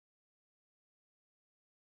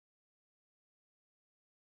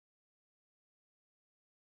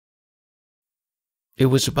It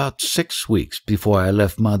was about 6 weeks before I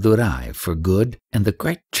left Madurai for good, and the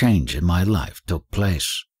great change in my life took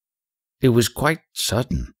place. It was quite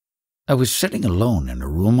sudden. I was sitting alone in a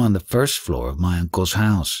room on the first floor of my uncle's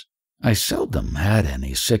house. I seldom had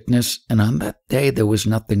any sickness, and on that day there was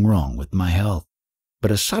nothing wrong with my health. But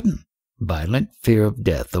a sudden, violent fear of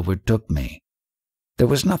death overtook me. There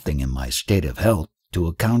was nothing in my state of health to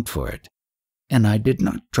account for it, and I did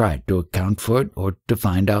not try to account for it or to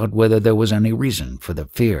find out whether there was any reason for the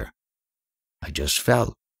fear. I just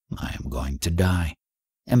felt I am going to die,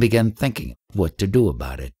 and began thinking what to do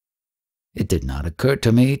about it. It did not occur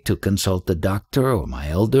to me to consult the doctor or my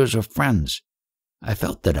elders or friends. I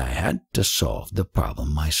felt that I had to solve the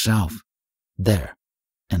problem myself, there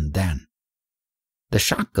and then. The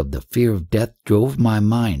shock of the fear of death drove my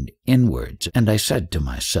mind inwards, and I said to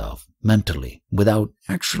myself, mentally, without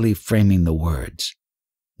actually framing the words,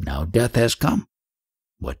 "Now death has come.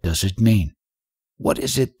 What does it mean? What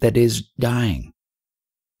is it that is dying?"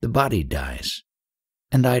 The body dies,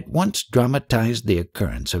 and I at once dramatized the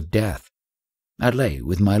occurrence of death. I lay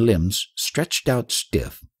with my limbs stretched out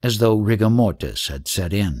stiff, as though rigor mortis had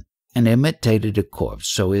set in, and imitated a corpse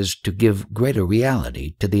so as to give greater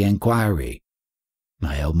reality to the inquiry.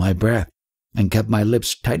 I held my breath and kept my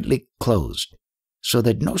lips tightly closed, so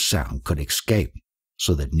that no sound could escape,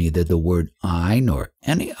 so that neither the word "I" nor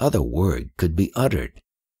any other word could be uttered.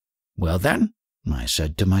 "Well then," I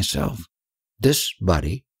said to myself, "this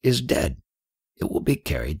body is dead. It will be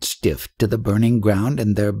carried stiff to the burning ground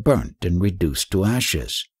and there burnt and reduced to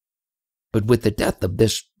ashes. But with the death of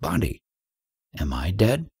this body, am I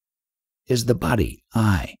dead? Is the body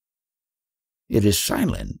I? It is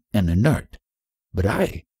silent and inert, but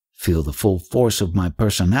I feel the full force of my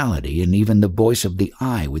personality and even the voice of the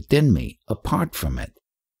I within me apart from it.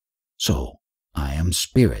 So I am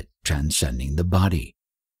spirit transcending the body.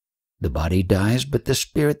 The body dies, but the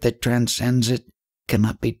spirit that transcends it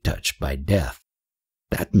cannot be touched by death.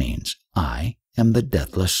 That means I am the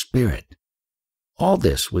deathless spirit." All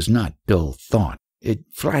this was not dull thought.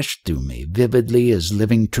 It flashed through me vividly as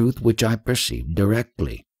living truth which I perceived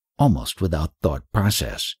directly, almost without thought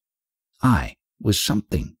process. I was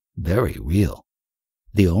something very real,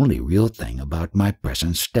 the only real thing about my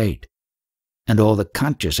present state, and all the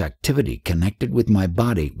conscious activity connected with my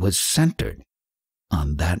body was centered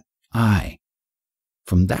on that I.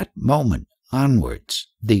 From that moment onwards,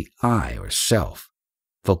 the I, or self,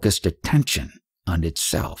 focused attention on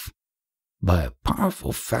itself. By a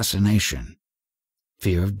powerful fascination,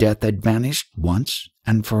 fear of death had vanished once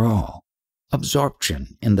and for all.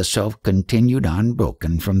 Absorption in the self continued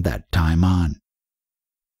unbroken from that time on.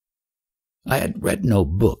 I had read no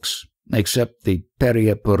books except the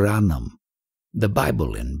Periya Puranam, the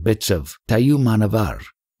Bible in bits of Tayumanavar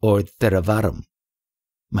or Theravaram.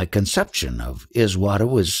 My conception of Iswara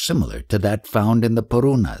was similar to that found in the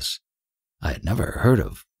Purunas. I had never heard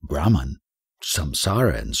of Brahman,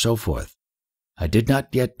 samsara, and so forth. I did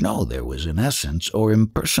not yet know there was an essence or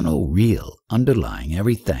impersonal real underlying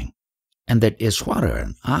everything, and that Iswara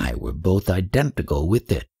and I were both identical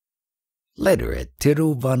with it. Later at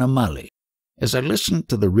Tiruvannamalai, as I listened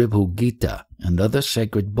to the Ribhu Gita and other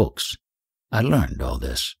sacred books, I learned all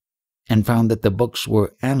this, and found that the books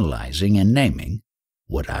were analyzing and naming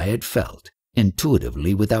what I had felt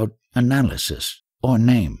intuitively without analysis or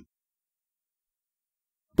name.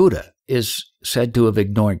 Buddha is said to have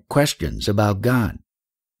ignored questions about God.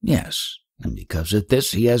 Yes, and because of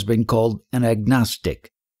this he has been called an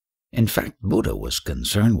agnostic. In fact, Buddha was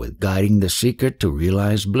concerned with guiding the seeker to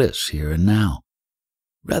realize bliss here and now,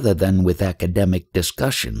 rather than with academic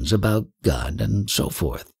discussions about God and so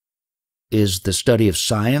forth. Is the study of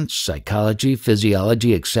science, psychology,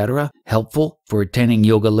 physiology, etc. helpful for attaining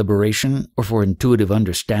yoga liberation or for intuitive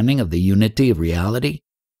understanding of the unity of reality?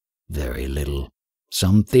 Very little.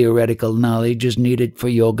 Some theoretical knowledge is needed for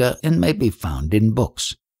yoga and may be found in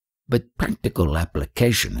books, but practical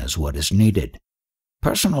application is what is needed.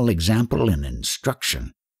 Personal example and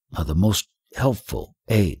instruction are the most helpful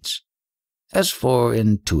aids. As for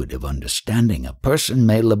intuitive understanding, a person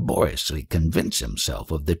may laboriously convince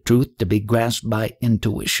himself of the truth to be grasped by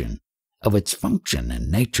intuition, of its function and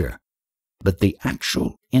nature, but the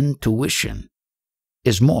actual intuition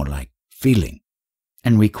is more like feeling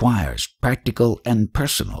and requires practical and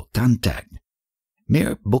personal contact.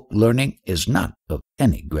 Mere book learning is not of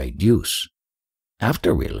any great use.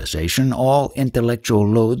 After realization, all intellectual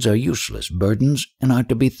loads are useless burdens and are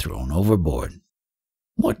to be thrown overboard.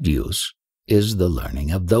 What use is the learning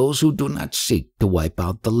of those who do not seek to wipe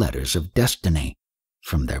out the letters of destiny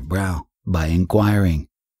from their brow by inquiring,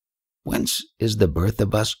 "Whence is the birth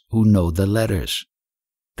of us who know the letters?"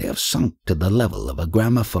 They have sunk to the level of a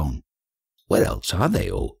gramophone. What else are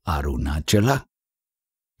they, O Arunachala?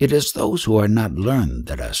 It is those who are not learned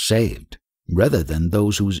that are saved, rather than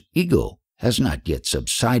those whose ego has not yet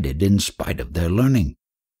subsided in spite of their learning.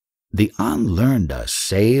 The unlearned are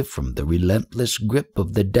saved from the relentless grip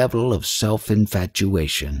of the devil of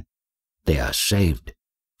self-infatuation. They are saved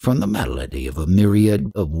from the melody of a myriad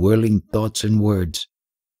of whirling thoughts and words.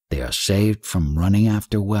 They are saved from running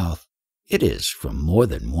after wealth. It is from more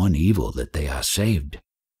than one evil that they are saved.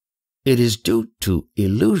 It is due to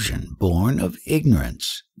illusion born of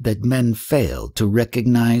ignorance that men fail to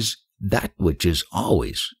recognize that which is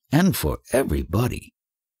always and for everybody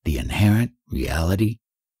the inherent reality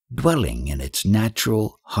dwelling in its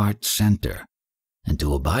natural heart center, and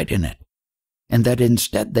to abide in it, and that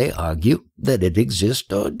instead they argue that it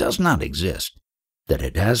exists or does not exist, that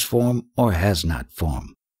it has form or has not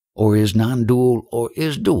form, or is non-dual or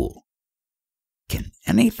is dual. Can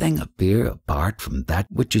anything appear apart from that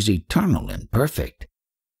which is eternal and perfect?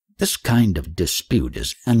 This kind of dispute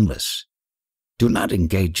is endless. Do not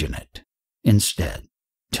engage in it. Instead,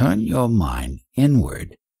 turn your mind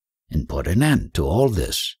inward and put an end to all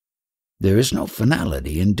this. There is no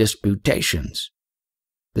finality in disputations.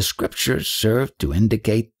 The scriptures serve to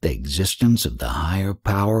indicate the existence of the higher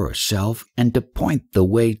power or self and to point the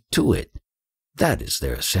way to it. That is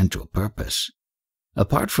their essential purpose.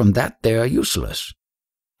 Apart from that, they are useless.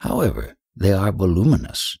 However, they are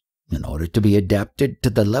voluminous in order to be adapted to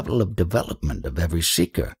the level of development of every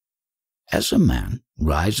seeker. As a man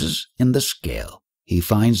rises in the scale, he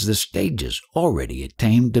finds the stages already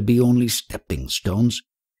attained to be only stepping stones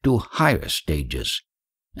to higher stages,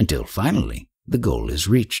 until finally the goal is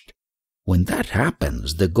reached. When that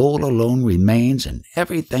happens, the goal alone remains and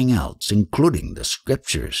everything else, including the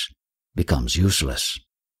scriptures, becomes useless.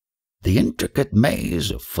 The intricate maze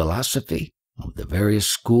of philosophy of the various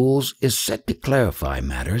schools is set to clarify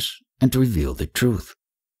matters and to reveal the truth,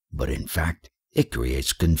 but in fact it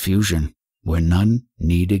creates confusion where none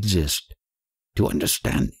need exist. To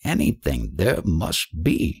understand anything, there must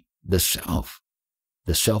be the self.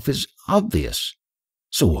 The self is obvious,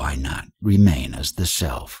 so why not remain as the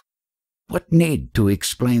self? What need to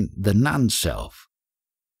explain the non-self?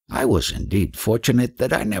 I was indeed fortunate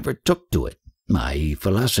that I never took to it, i.e.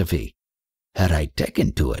 philosophy. Had I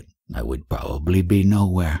taken to it, I would probably be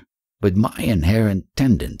nowhere, but my inherent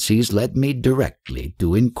tendencies led me directly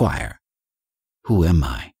to inquire, who am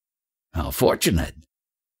I? How fortunate!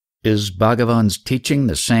 Is Bhagavan's teaching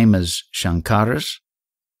the same as Shankara's?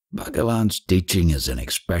 Bhagavan's teaching is an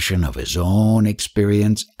expression of his own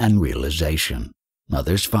experience and realization.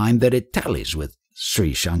 Others find that it tallies with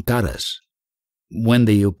Sri Shankara's. When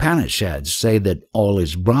the Upanishads say that all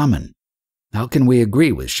is Brahman, how can we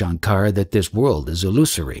agree with Shankara that this world is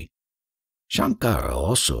illusory? Shankara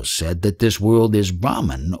also said that this world is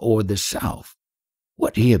Brahman or the self.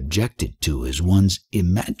 What he objected to is one's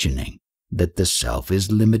imagining that the self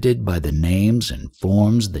is limited by the names and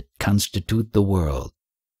forms that constitute the world.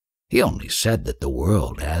 He only said that the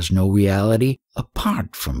world has no reality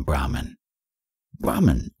apart from Brahman.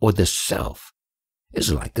 Brahman, or the self,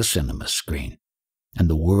 is like a cinema screen, and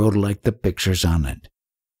the world like the pictures on it.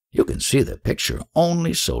 You can see the picture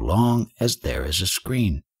only so long as there is a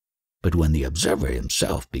screen, but when the observer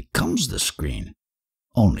himself becomes the screen,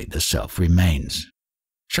 only the self remains.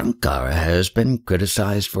 Shankara has been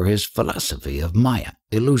criticized for his philosophy of Maya,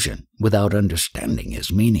 illusion, without understanding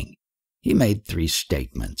his meaning. He made 3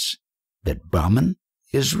 statements: that Brahman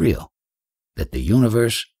is real, that the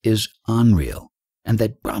universe is unreal, and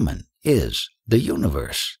that Brahman is the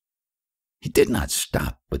universe. He did not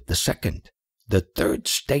stop with the second. The 3rd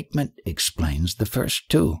statement explains the first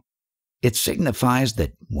 2. It signifies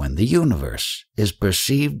that when the universe is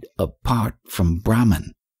perceived apart from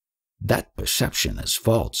Brahman, that perception is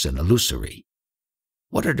false and illusory.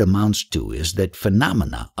 What it amounts to is that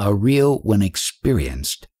phenomena are real when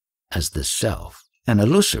experienced as the self, and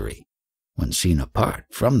illusory when seen apart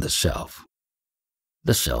from the self.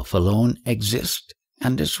 The self alone exists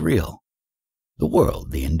and is real. The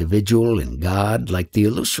world, the individual, and God, like the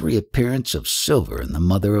illusory appearance of silver in the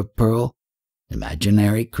mother of pearl,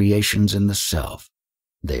 imaginary creations in the self.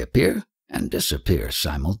 They appear and disappear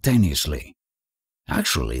simultaneously.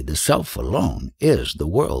 Actually, the self alone is the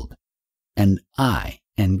world, and I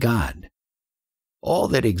and God. All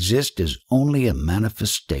that exists is only a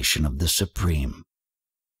manifestation of the Supreme.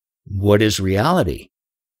 What is reality?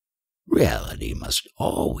 Reality must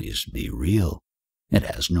always be real. It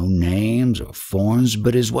has no names or forms,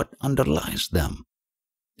 but is what underlies them.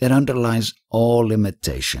 It underlies all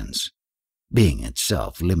limitations, being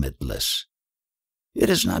itself limitless. It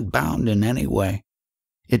is not bound in any way.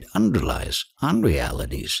 it underlies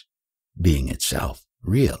unrealities, being itself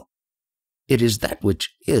real. It is that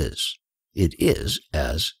which is. It is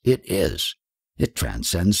as it is. It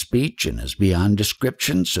transcends speech and is beyond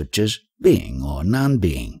description such as being or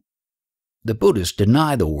non-being. The Buddhists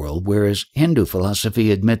deny the world, whereas Hindu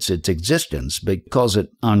philosophy admits its existence but calls it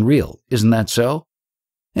unreal. Isn't that so?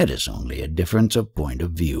 It is only a difference of point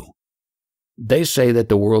of view. They say that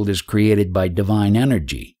the world is created by divine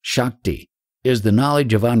energy, Shakti. Is the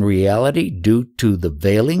knowledge of unreality due to the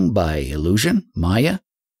veiling by illusion, Maya?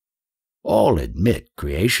 All admit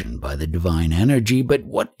creation by the divine energy, but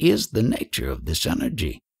what is the nature of this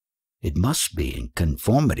energy? It must be in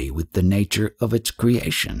conformity with the nature of its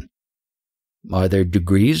creation. Are there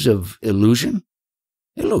degrees of illusion?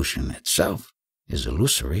 Illusion itself is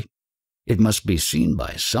illusory. It must be seen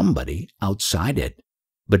by somebody outside it.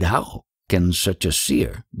 But how can such a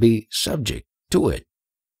seer be subject to it?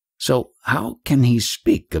 So how can he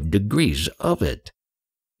speak of degrees of it?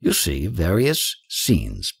 You see various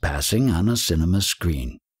scenes passing on a cinema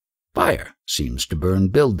screen. Fire seems to burn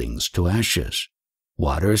buildings to ashes.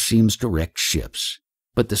 Water seems to wreck ships.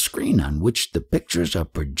 But the screen on which the pictures are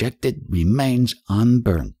projected remains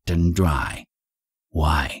unburnt and dry.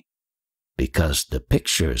 Why? Because the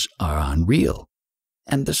pictures are unreal,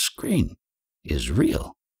 and the screen is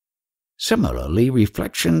real. Similarly,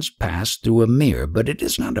 reflections pass through a mirror, but it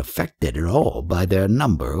is not affected at all by their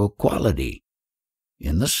number or quality.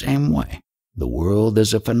 In the same way, the world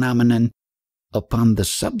is a phenomenon upon the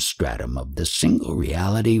substratum of the single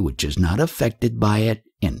reality which is not affected by it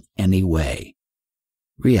in any way.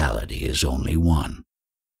 Reality is only one.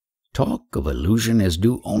 Talk of illusion is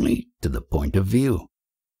due only to the point of view.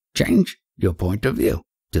 Change your point of view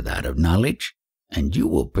to that of knowledge, and you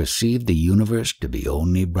will perceive the universe to be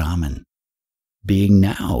only Brahman. Being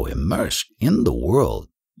now immersed in the world,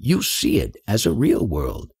 you see it as a real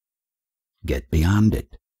world. Get beyond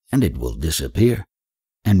it, and it will disappear,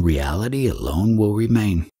 and reality alone will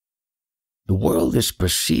remain. The world is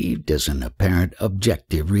perceived as an apparent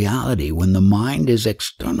objective reality when the mind is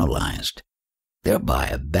externalized, thereby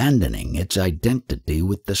abandoning its identity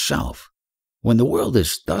with the self. When the world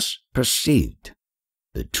is thus perceived,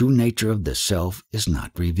 the true nature of the self is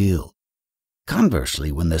not revealed.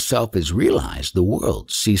 Conversely, when the self is realized, the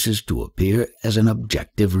world ceases to appear as an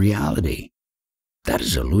objective reality. That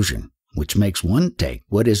is illusion, which makes one take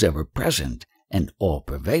what is ever present and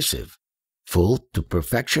all-pervasive, full to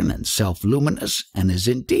perfection and self-luminous, and is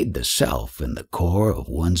indeed the self in the core of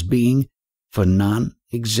one's being, for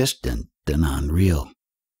non-existent and unreal.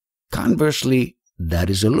 Conversely, that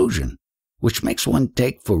is illusion, which makes one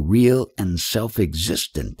take for real and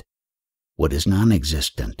self-existent what is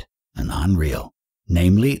non-existent and unreal,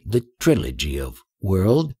 namely the trilogy of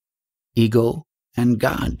world, ego, and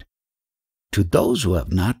God. To those who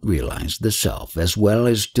have not realized the self, as well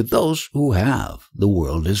as to those who have, the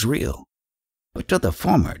world is real. But to the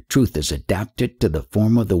former, truth is adapted to the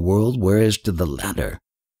form of the world, whereas to the latter,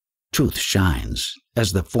 truth shines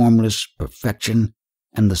as the formless perfection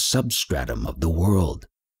and the substratum of the world.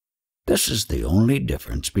 This is the only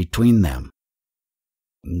difference between them.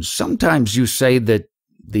 Sometimes you say that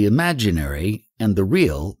the imaginary and the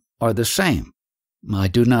real are the same. I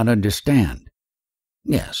do not understand.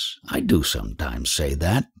 Yes, I do sometimes say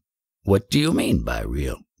that. What do you mean by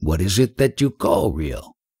real? What is it that you call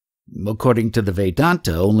real? According to the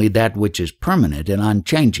Vedanta, only that which is permanent and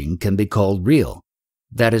unchanging can be called real.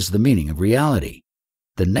 That is the meaning of reality.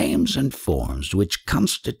 The names and forms which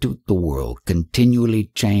constitute the world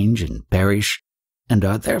continually change and perish, and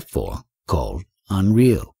are therefore called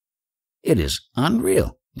unreal. It is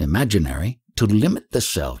unreal, imaginary, to limit the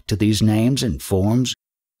self to these names and forms,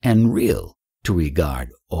 and real to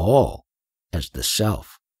regard all as the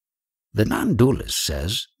self. The non-dualist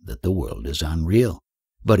says that the world is unreal,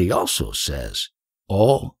 but he also says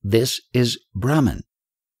all this is Brahman.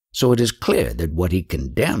 So it is clear that what he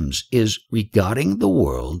condemns is regarding the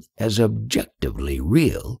world as objectively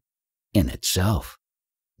real in itself,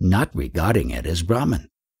 not regarding it as Brahman.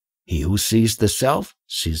 He who sees the self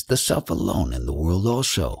alone in the world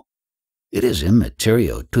also. It is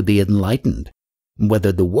immaterial to the enlightened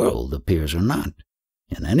whether the world appears or not.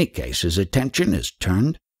 In any case, his attention is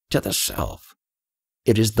turned to the self.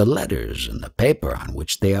 It is the letters and the paper on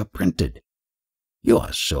which they are printed. You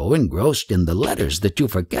are so engrossed in the letters that you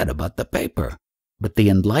forget about the paper. But the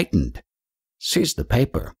enlightened sees the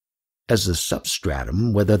paper as the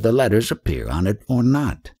substratum, whether the letters appear on it or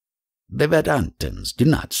not. The Vedantins do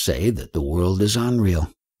not say that the world is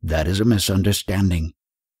unreal. That is a misunderstanding.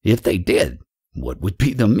 If they did, what would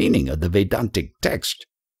be the meaning of the Vedantic text?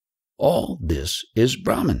 All this is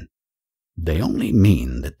Brahman. They only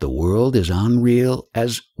mean that the world is unreal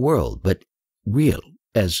as world, but real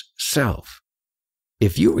as self.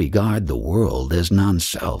 If you regard the world as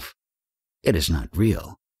non-self, it is not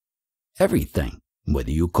real. Everything,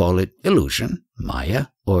 whether you call it illusion, maya,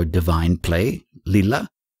 or divine play, lila,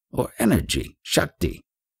 or energy, shakti,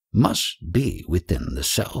 must be within the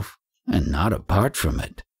self and not apart from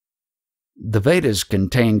it. The Vedas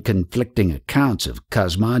contain conflicting accounts of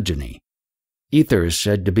cosmogony. Ether is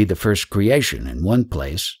said to be the first creation in one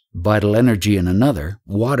place, vital energy in another,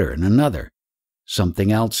 water in another,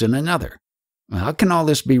 something else in another. How can all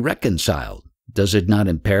this be reconciled? Does it not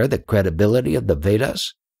impair the credibility of the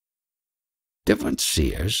Vedas? Different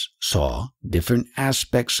seers saw different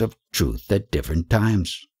aspects of truth at different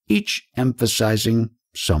times, each emphasizing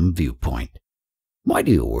some viewpoint. Why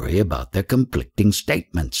do you worry about their conflicting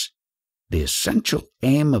statements? The essential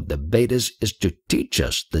aim of the Vedas is to teach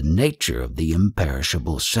us the nature of the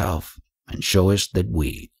imperishable self and show us that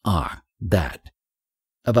we are that.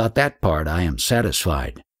 About that part I am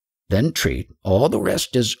satisfied. Then treat all the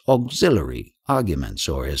rest as auxiliary arguments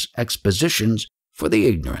or as expositions for the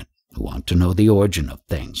ignorant who want to know the origin of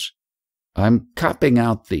things. I'm copying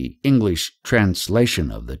out the English translation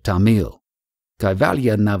of the Tamil,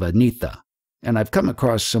 Kaivalya Navanitha, and I've come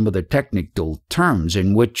across some of the technical terms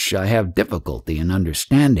in which I have difficulty in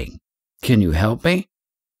understanding. Can you help me?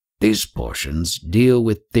 These portions deal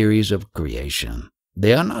with theories of creation.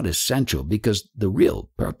 They are not essential because the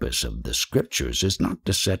real purpose of the scriptures is not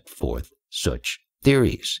to set forth such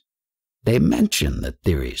theories. They mention the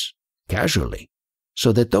theories casually,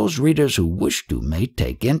 so that those readers who wish to may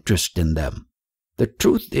take interest in them. The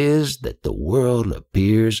truth is that the world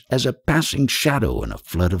appears as a passing shadow in a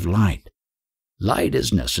flood of light. Light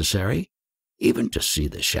is necessary, even to see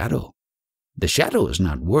the shadow. The shadow is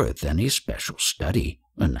not worth any special study,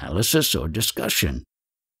 analysis, or discussion.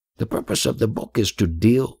 The purpose of the book is to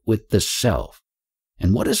deal with the self,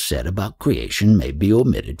 and what is said about creation may be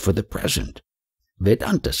omitted for the present.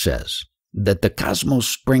 Vedanta says that the cosmos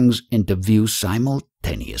springs into view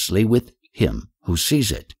simultaneously with him who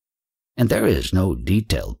sees it, and there is no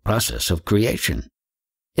detailed process of creation.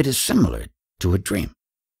 It is similar to a dream,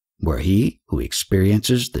 where he who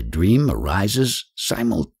experiences the dream arises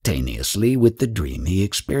simultaneously with the dream he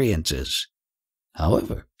experiences.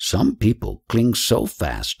 However, some people cling so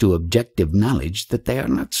fast to objective knowledge that they are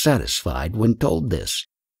not satisfied when told this.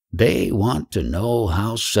 They want to know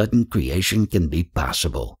how sudden creation can be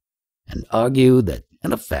possible, and argue that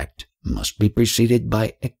an effect must be preceded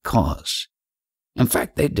by a cause. In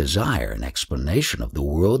fact, they desire an explanation of the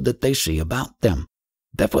world that they see about them.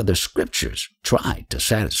 Therefore, the scriptures try to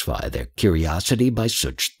satisfy their curiosity by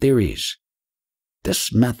such theories.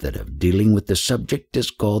 This method of dealing with the subject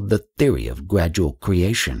is called the theory of gradual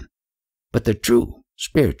creation. But the true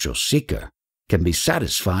spiritual seeker can be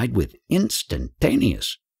satisfied with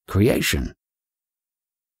instantaneous creation.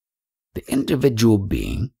 The individual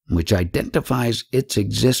being, which identifies its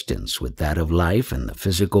existence with that of life and the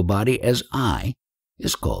physical body as I,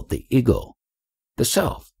 is called the ego. The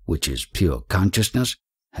self, which is pure consciousness,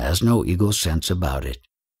 has no ego sense about it.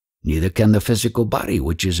 Neither can the physical body,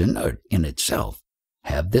 which is inert in itself,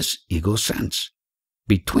 have this ego sense.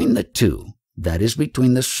 Between the two, that is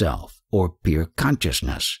between the self, or pure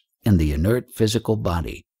consciousness, and the inert physical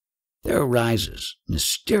body, there arises,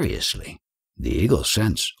 mysteriously, the ego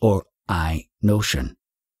sense, or I notion,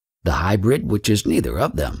 the hybrid which is neither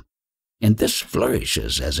of them, and this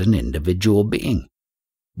flourishes as an individual being.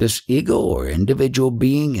 This ego or individual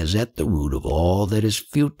being is at the root of all that is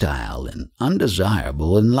futile and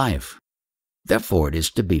undesirable in life. Therefore it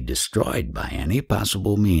is to be destroyed by any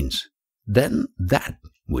possible means. Then that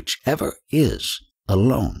which ever is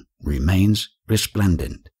alone remains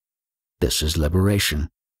resplendent. This is liberation,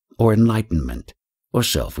 or enlightenment, or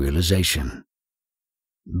self-realization.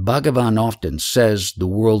 Bhagavan often says the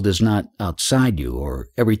world is not outside you, or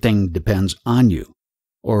everything depends on you,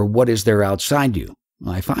 or what is there outside you.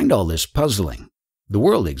 I find all this puzzling. The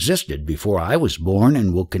world existed before I was born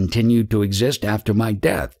and will continue to exist after my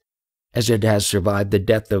death, as it has survived the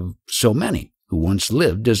death of so many who once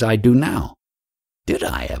lived as I do now. Did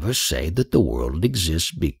I ever say that the world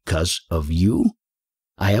exists because of you?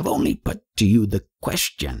 I have only put to you the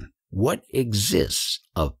question, what exists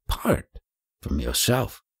apart from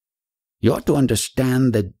yourself? You ought to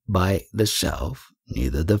understand that by the self,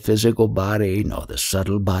 neither the physical body nor the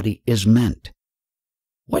subtle body is meant.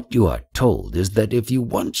 What you are told is that if you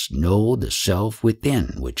once know the self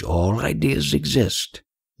within which all ideas exist,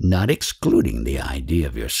 not excluding the idea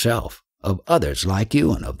of yourself, of others like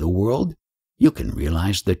you, and of the world, you can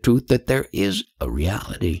realize the truth that there is a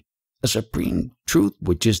reality, a supreme truth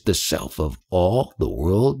which is the self of all the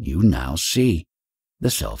world you now see, the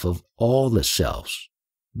self of all the selves,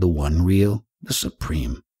 the one real, the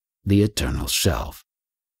supreme, the eternal self,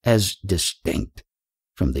 as distinct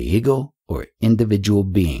from the ego or individual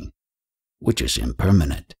being, which is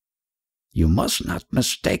impermanent. You must not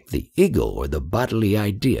mistake the ego or the bodily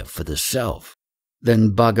idea for the self.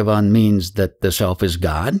 Then Bhagavan means that the self is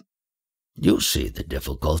God? You see the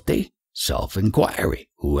difficulty. Self-inquiry,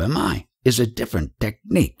 who am I, is a different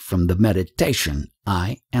technique from the meditation,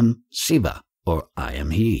 I am Siva, or I am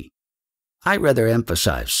He. I rather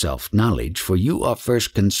emphasize self-knowledge, for you are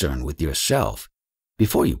first concerned with yourself,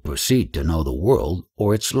 before you proceed to know the world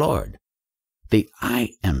or its Lord. The I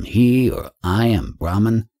am He, or I am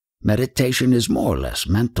Brahman, meditation is more or less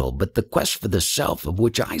mental, but the quest for the self of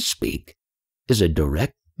which I speak is a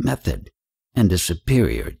direct method and is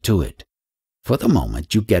superior to it. For the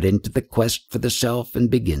moment you get into the quest for the self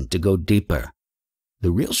and begin to go deeper,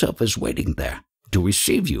 the real self is waiting there to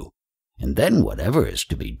receive you, and then whatever is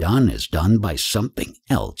to be done is done by something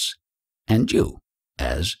else, and you,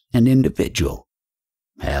 as an individual,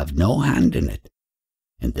 have no hand in it.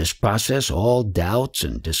 In this process all doubts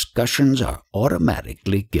and discussions are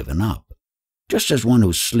automatically given up, just as one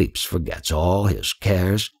who sleeps forgets all his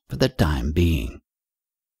cares for the time being.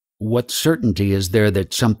 What certainty is there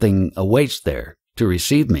that something awaits there to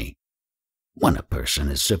receive me? When a person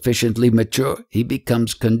is sufficiently mature, he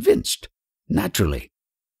becomes convinced, naturally.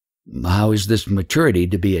 How is this maturity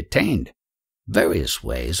to be attained? Various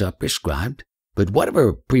ways are prescribed, but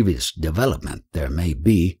whatever previous development there may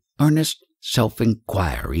be, earnest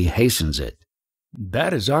self-inquiry hastens it.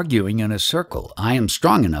 That is arguing in a circle. I am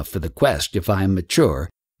strong enough for the quest if I am mature,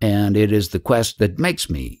 and it is the quest that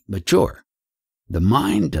makes me mature. The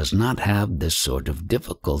mind does not have this sort of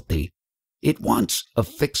difficulty. It wants a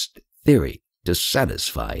fixed theory to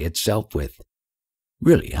satisfy itself with.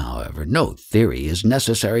 Really, however, no theory is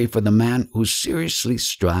necessary for the man who seriously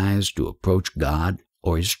strives to approach God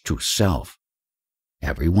or his true self.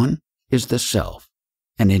 Everyone is the self,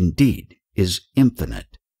 and indeed is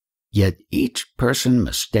infinite. Yet each person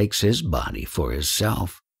mistakes his body for his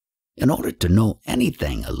self. In order to know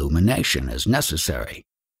anything, illumination is necessary.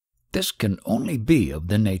 This can only be of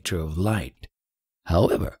the nature of light.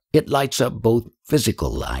 However, it lights up both physical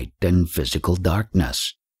light and physical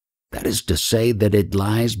darkness. That is to say that it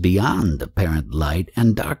lies beyond apparent light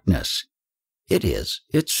and darkness. It is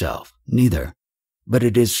itself neither, but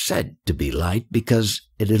it is said to be light because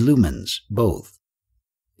it illumines both.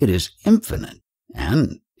 It is infinite,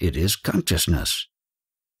 and it is consciousness.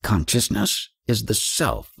 Consciousness is the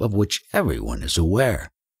self of which everyone is aware.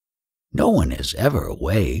 No one is ever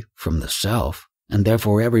away from the self, and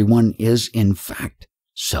therefore everyone is in fact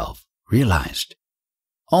self-realized.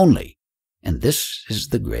 Only, and this is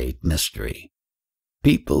the great mystery,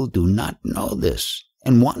 people do not know this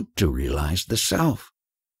and want to realize the self.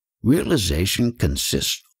 Realization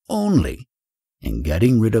consists only in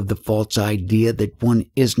getting rid of the false idea that one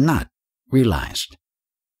is not realized.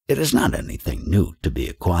 It is not anything new to be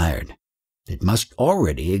acquired. It must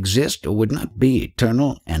already exist or would not be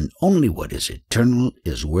eternal, and only what is eternal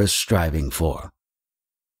is worth striving for.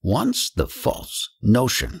 Once the false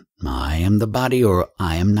notion, I am the body or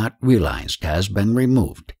I am not realized, has been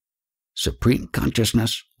removed, supreme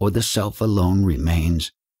consciousness or the self alone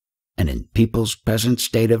remains, and in people's present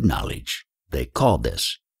state of knowledge, they call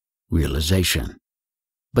this realization.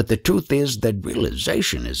 But the truth is that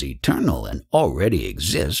realization is eternal and already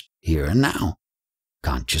exists here and now.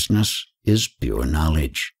 Consciousness is pure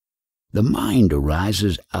knowledge. The mind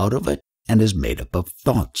arises out of it and is made up of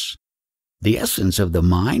thoughts. The essence of the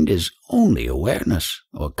mind is only awareness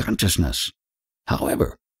or consciousness.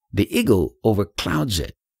 However, the ego overclouds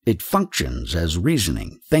it. It functions as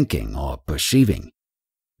reasoning, thinking, or perceiving.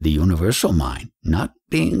 The universal mind, not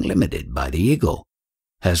being limited by the ego,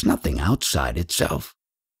 has nothing outside itself,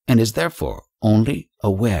 and is therefore only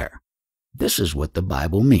aware. This is what the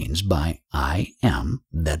Bible means by I am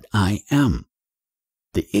that I am.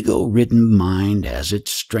 The ego-ridden mind has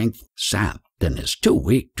its strength sapped and is too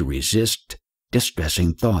weak to resist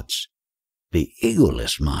distressing thoughts. The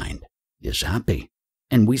egoless mind is happy,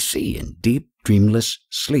 and we see in deep, dreamless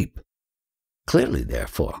sleep. Clearly,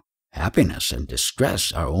 therefore, happiness and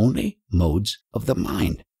distress are only modes of the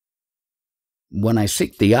mind. When I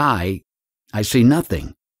seek the I see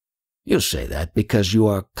nothing. You say that because you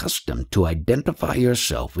are accustomed to identify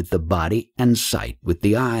yourself with the body and sight with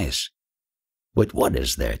the eyes. But what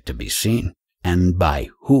is there to be seen, and by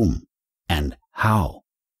whom, and how?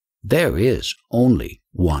 There is only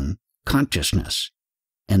one consciousness,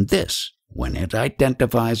 and this, when it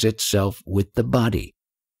identifies itself with the body,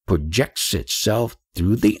 projects itself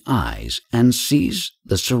through the eyes and sees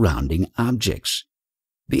the surrounding objects.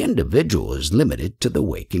 The individual is limited to the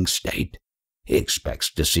waking state. He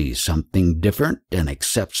expects to see something different and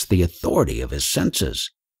accepts the authority of his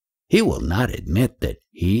senses. He will not admit that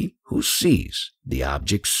he who sees, the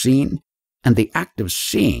object seen, and the act of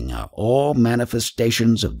seeing are all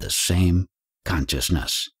manifestations of the same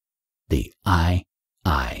consciousness, the I.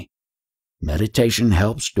 Meditation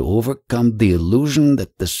helps to overcome the illusion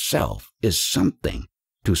that the self is something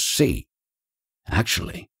to see.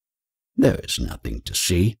 Actually, there is nothing to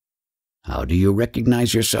see. How do you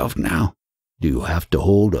recognize yourself now? Do you have to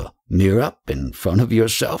hold a mirror up in front of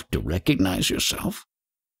yourself to recognize yourself?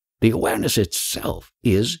 The awareness itself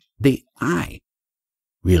is the I.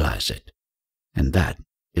 Realize it, and that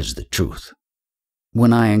is the truth.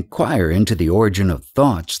 When I inquire into the origin of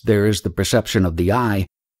thoughts, there is the perception of the I,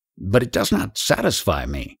 but it does not satisfy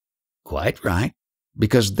me. Quite right,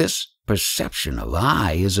 because this perception of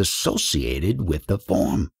I is associated with the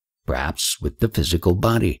form, perhaps with the physical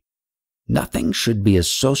body. Nothing should be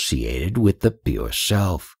associated with the pure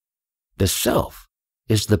self. The self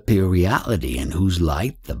is the pure reality in whose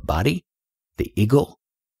light the body, the ego,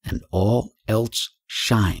 and all else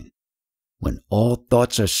shine. When all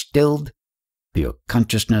thoughts are stilled, pure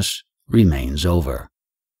consciousness remains over.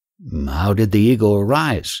 How did the ego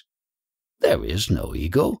arise? There is no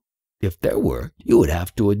ego. If there were, you would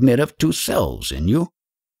have to admit of two selves in you.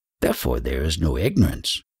 Therefore, there is no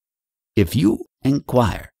ignorance. If you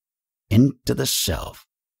inquire into the self,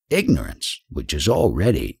 ignorance, which is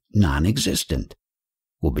already non-existent,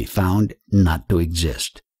 will be found not to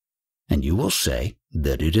exist, and you will say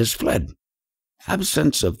that it is fled.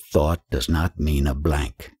 Absence of thought does not mean a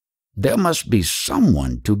blank. There must be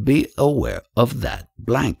someone to be aware of that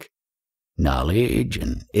blank. Knowledge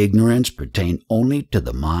and ignorance pertain only to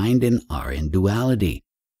the mind and are in duality,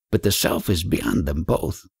 but the self is beyond them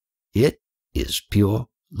both. It is pure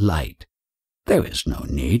light. There is no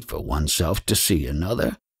need for one self to see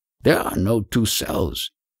another. There are no two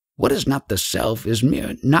selves. What is not the self is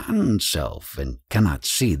mere non-self and cannot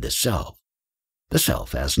see the self. The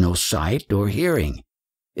self has no sight or hearing.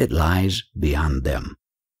 It lies beyond them.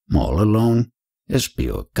 All alone is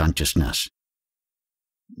pure consciousness.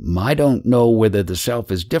 I don't know whether the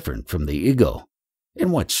self is different from the ego.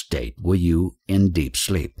 In what state were you in deep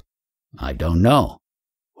sleep? I don't know.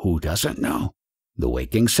 Who doesn't know? The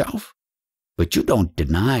waking self? But you don't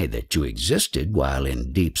deny that you existed while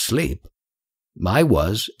in deep sleep. I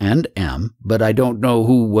was and am, but I don't know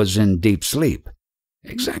who was in deep sleep.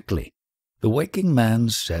 Exactly. The waking man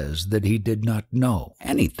says that he did not know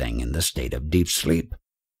anything in the state of deep sleep.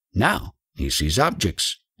 Now he sees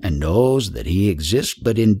objects and knows that he exists,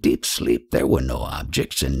 but in deep sleep there were no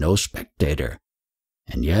objects and no spectator.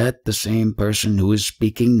 And yet the same person who is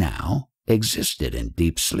speaking now existed in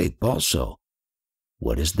deep sleep also.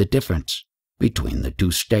 What is the difference between the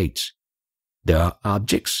two states? There are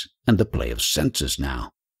objects and the play of senses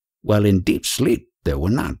now, while in deep sleep there were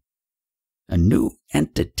not. A new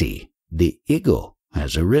entity, the ego,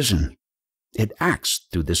 has arisen. It acts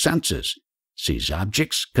through the senses, sees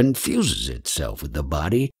objects, confuses itself with the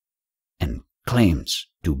body, and claims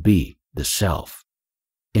to be the self.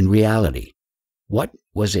 In reality, what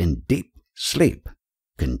was in deep sleep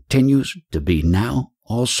continues to be now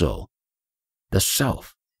also. The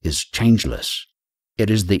self is changeless. It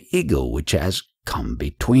is the ego which has come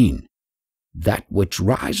between. That which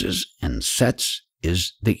rises and sets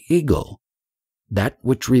is the ego. That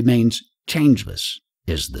which remains changeless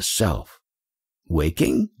is the self.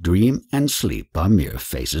 Waking, dream, and sleep are mere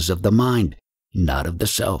phases of the mind, not of the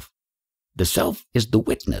self. The self is the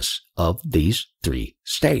witness of these three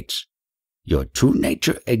states. Your true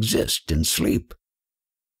nature exists in sleep.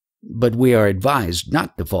 But we are advised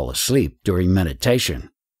not to fall asleep during meditation.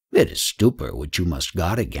 It is stupor which you must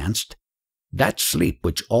guard against. That sleep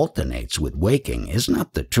which alternates with waking is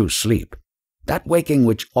not the true sleep. That waking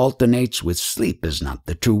which alternates with sleep is not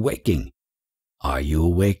the true waking. Are you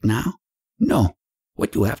awake now? No.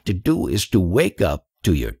 What you have to do is to wake up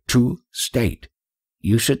to your true state.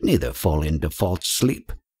 You should neither fall into false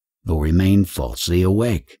sleep nor remain falsely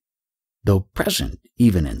awake. Though present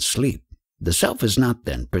even in sleep, the self is not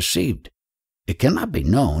then perceived. It cannot be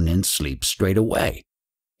known in sleep straight away.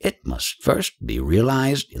 It must first be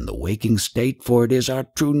realized in the waking state, for it is our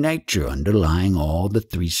true nature underlying all the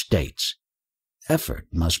three states. Effort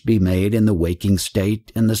must be made in the waking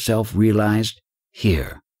state and the self realized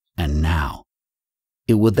here and now.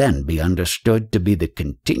 It will then be understood to be the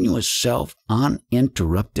continuous self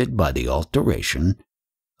uninterrupted by the alteration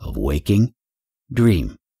of waking,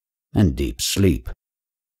 dream, and deep sleep.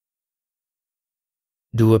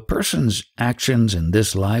 Do a person's actions in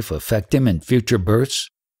this life affect him in future births?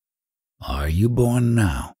 Are you born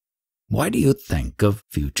now? Why do you think of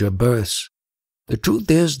future births? The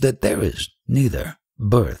truth is that there is neither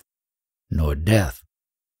birth nor death.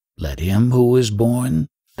 Let him who is born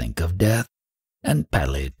think of death and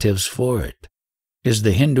palliatives for it. Is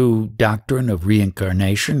the Hindu doctrine of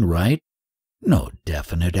reincarnation right? No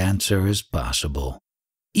definite answer is possible.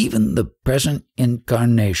 Even the present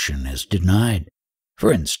incarnation is denied.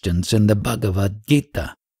 For instance, in the Bhagavad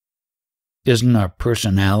Gita. Isn't our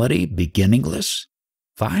personality beginningless?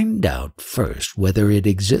 Find out first whether it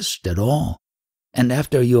exists at all, and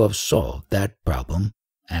after you have solved that problem,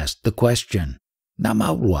 ask the question.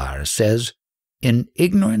 Namalwar says, "In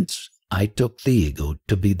ignorance, I took the ego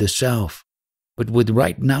to be the self, but with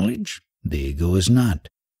right knowledge, the ego is not,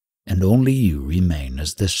 and only you remain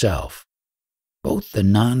as the self." Both the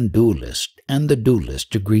non-dualist and the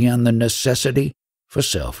dualist agree on the necessity for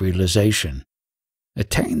self-realization.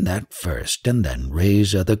 Attain that first and then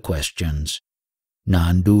raise other questions.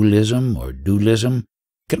 Non-dualism or dualism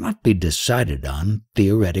cannot be decided on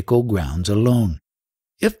theoretical grounds alone.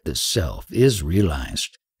 If the self is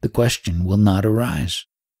realized, the question will not arise.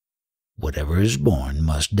 Whatever is born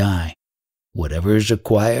must die. Whatever is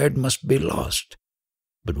acquired must be lost.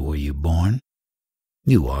 But were you born?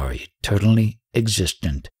 You are eternally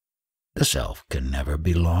existent. The self can never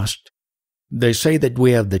be lost. They say that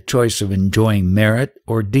we have the choice of enjoying merit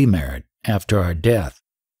or demerit after our death,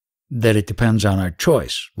 that it depends on our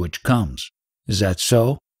choice which comes. Is that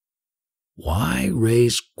so? Why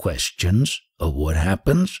raise questions of what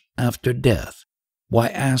happens after death? Why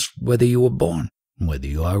ask whether you were born, whether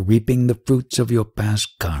you are reaping the fruits of your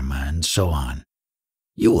past karma, and so on?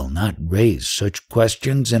 You will not raise such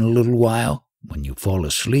questions in a little while when you fall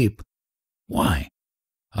asleep. Why?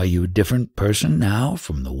 Are you a different person now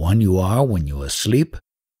from the one you are when you are asleep?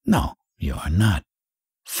 No, you are not.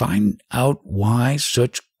 Find out why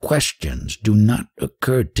such questions do not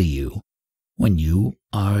occur to you when you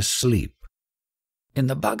are asleep. In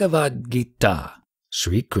the Bhagavad Gita,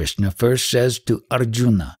 Sri Krishna first says to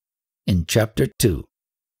Arjuna in chapter 2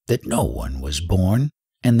 that no one was born,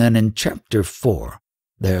 and then in chapter 4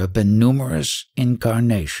 there have been numerous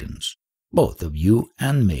incarnations, both of you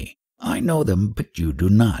and me. I know them, but you do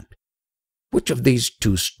not. Which of these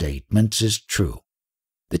two statements is true?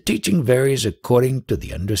 The teaching varies according to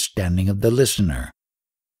the understanding of the listener.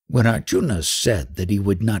 When Arjuna said that he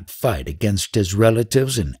would not fight against his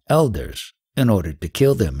relatives and elders in order to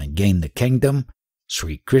kill them and gain the kingdom,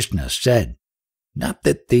 Sri Krishna said, "Not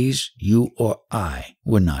that these, you or I,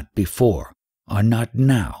 were not before, are not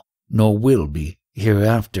now, nor will be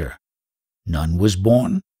hereafter. None was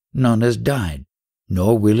born, none has died,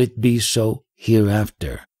 nor will it be so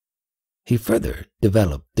hereafter." He further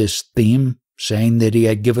developed this theme, saying that he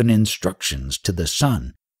had given instructions to the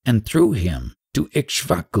sun, and through him to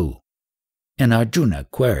Ikshvaku. And Arjuna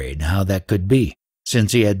queried how that could be,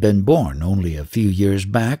 since he had been born only a few years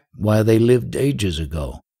back, while they lived ages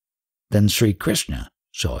ago. Then Sri Krishna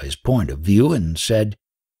saw his point of view and said,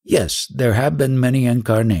 "Yes, there have been many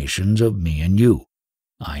incarnations of me and you.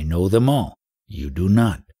 I know them all. You do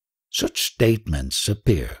not." Such statements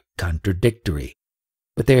appear contradictory,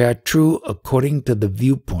 but they are true according to the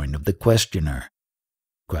viewpoint of the questioner.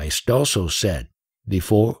 Christ also said,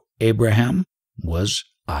 "Before Abraham was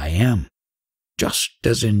I am." Just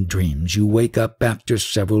as in dreams you wake up after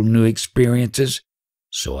several new experiences,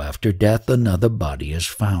 so after death another body is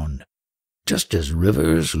found. Just as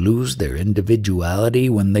rivers lose their individuality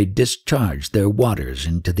when they discharge their waters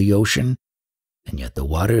into the ocean, and yet the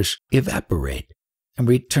waters evaporate and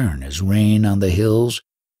return as rain on the hills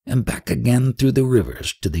and back again through the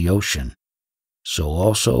rivers to the ocean, so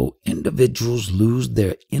also individuals lose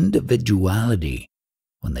their individuality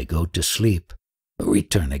when they go to sleep, but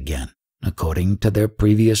return again according to their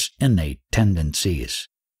previous innate tendencies.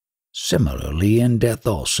 Similarly, in death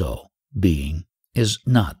also, being is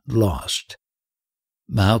not lost.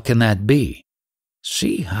 How can that be?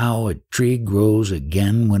 See how a tree grows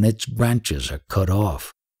again when its branches are cut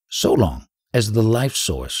off. So long as the life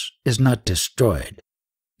source is not destroyed,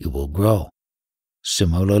 it will grow.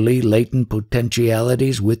 Similarly, latent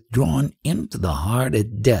potentialities withdrawn into the heart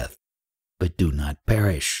at death, but do not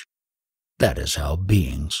perish. That is how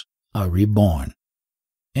beings are reborn.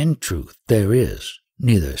 In truth, there is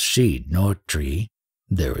neither seed nor tree,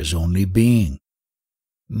 there is only being.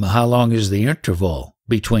 How long is the interval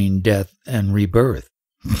between death and rebirth?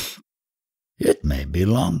 It may be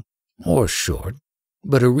long or short,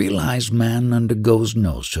 but a realized man undergoes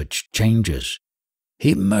no such changes.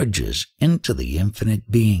 He merges into the infinite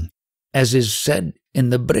being, as is said in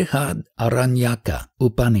the Brihad Aranyaka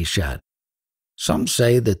Upanishad. Some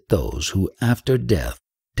say that those who after death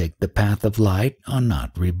take the path of light are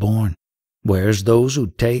not reborn, whereas those who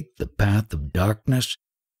take the path of darkness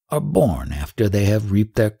are born after they have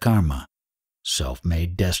reaped their karma,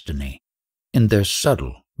 self-made destiny, in their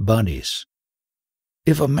subtle bodies.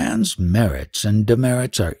 If a man's merits and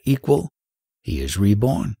demerits are equal, he is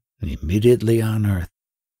reborn immediately on earth.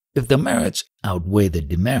 If the merits outweigh the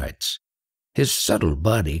demerits, his subtle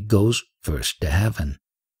body goes first to heaven,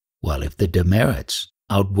 while if the demerits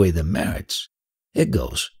outweigh the merits, it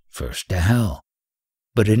goes first to hell.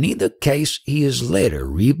 But in either case, he is later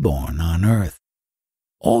reborn on earth.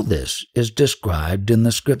 All this is described in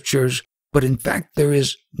the scriptures, but in fact there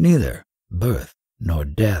is neither birth nor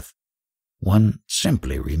death. One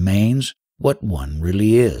simply remains what one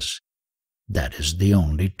really is. That is the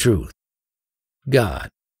only truth. God,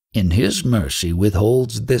 in His mercy,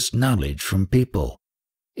 withholds this knowledge from people.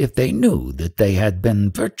 If they knew that they had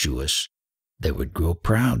been virtuous, they would grow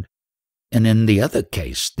proud, and in the other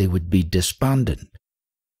case they would be despondent.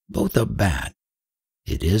 Both are bad.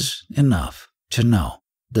 It is enough to know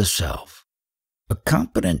the self. A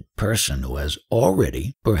competent person who has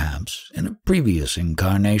already, perhaps in a previous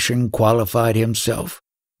incarnation, qualified himself,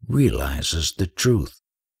 realizes the truth,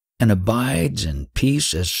 and abides in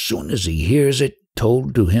peace as soon as he hears it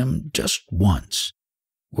told to him just once,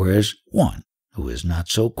 whereas one who is not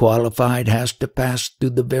so qualified has to pass through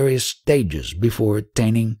the various stages before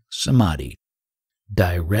attaining samadhi,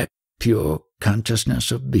 direct, pure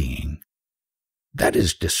consciousness of being. That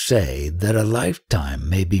is to say that a lifetime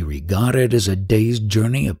may be regarded as a day's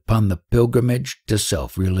journey upon the pilgrimage to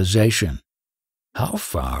self-realization. How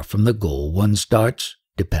far from the goal one starts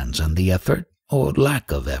depends on the effort, or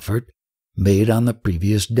lack of effort, made on the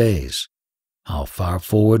previous days. How far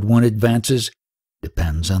forward one advances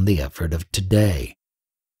depends on the effort of today.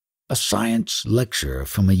 A science lecturer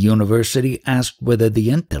from a university asked whether the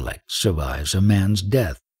intellect survives a man's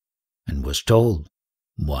death, and was told,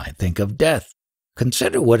 "Why think of death?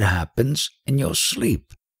 Consider what happens in your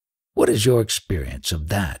sleep. What is your experience of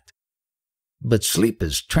that?" But sleep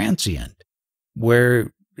is transient,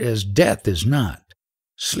 whereas death is not.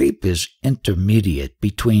 Sleep is intermediate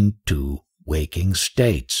between two waking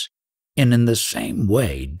states, and in the same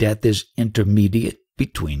way death is intermediate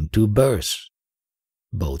between two births.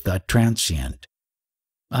 Both are transient.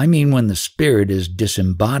 I mean, when the spirit is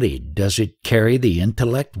disembodied, does it carry the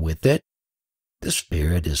intellect with it? The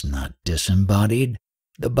spirit is not disembodied.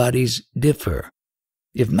 The bodies differ.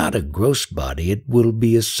 If not a gross body, it will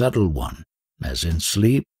be a subtle one, as in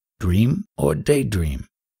sleep, dream, or daydream.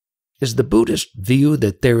 Is the Buddhist view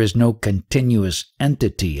that there is no continuous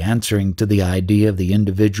entity answering to the idea of the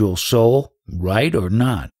individual soul right or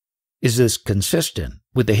not? Is this consistent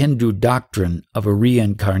with the Hindu doctrine of a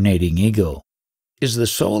reincarnating ego? Is the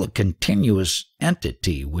soul a continuous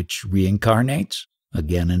entity which reincarnates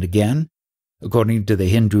again and again, according to the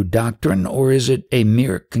Hindu doctrine, or is it a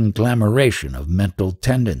mere conglomeration of mental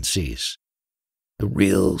tendencies? The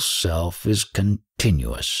real self is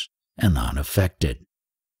continuous and unaffected.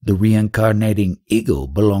 The reincarnating ego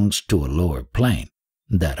belongs to a lower plane,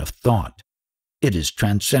 that of thought. It is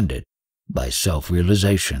transcended by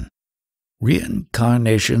self-realization.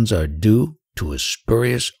 Reincarnations are due to a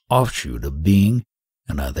spurious offshoot of being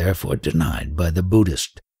and are therefore denied by the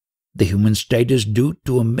Buddhist. The human state is due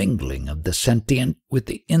to a mingling of the sentient with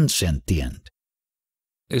the insentient.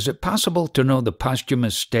 Is it possible to know the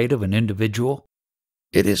posthumous state of an individual?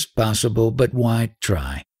 It is possible, but why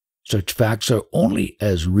try? Such facts are only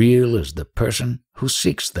as real as the person who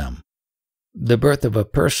seeks them. The birth of a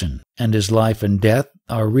person and his life and death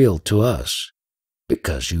are real to us,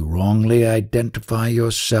 because you wrongly identify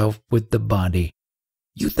yourself with the body.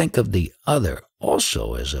 You think of the other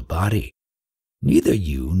also as a body. Neither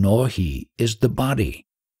you nor he is the body.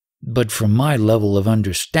 But from my level of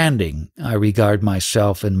understanding, I regard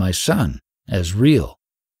myself and my son as real.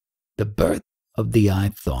 The birth of the I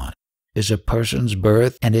thought is a person's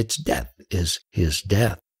birth, and its death is his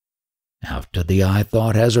death. After the I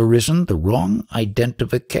thought has arisen, the wrong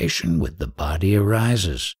identification with the body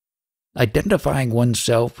arises. Identifying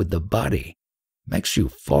oneself with the body makes you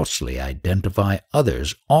falsely identify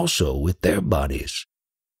others also with their bodies.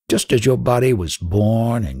 Just as your body was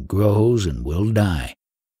born and grows and will die,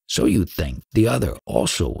 so you think the other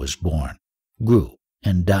also was born, grew,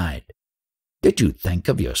 and died. Did you think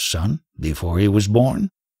of your son before he was born?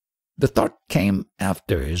 The thought came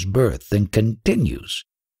after his birth and continues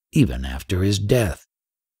even after his death.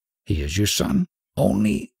 He is your son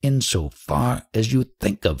only insofar as you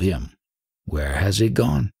think of him. Where has he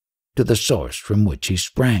gone? To the source from which he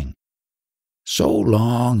sprang. So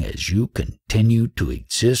long as you continue to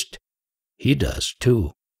exist, he does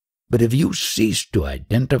too. But if you cease to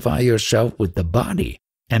identify yourself with the body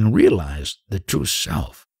and realize the true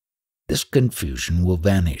self, this confusion will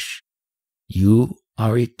vanish. You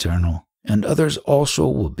are eternal, and others also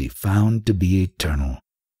will be found to be eternal.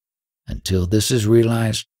 Until this is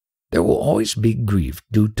realized, there will always be grief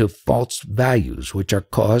due to false values which are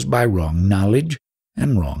caused by wrong knowledge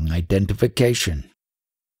and wrong identification.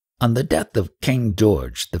 On the death of King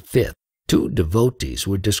George V, 2 devotees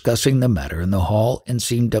were discussing the matter in the hall and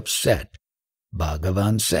seemed upset.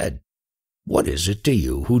 Bhagavan said, "What is it to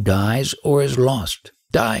you who dies or is lost?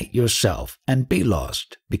 Die yourself and be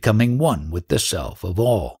lost, becoming one with the self of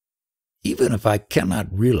all. Even if I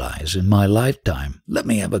cannot realize in my lifetime, let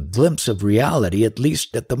me have a glimpse of reality at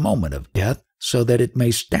least at the moment of death, so that it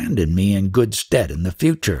may stand in me in good stead in the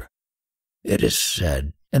future." It is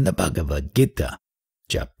said in the Bhagavad Gita,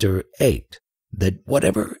 Chapter 8, that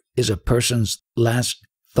whatever is a person's last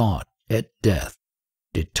thought at death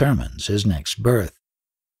determines his next birth.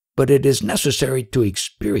 But it is necessary to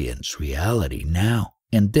experience reality now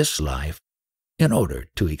in this life in order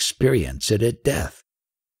to experience it at death.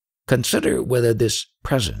 Consider whether this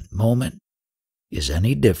present moment is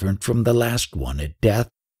any different from the last one at death,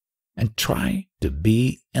 and try to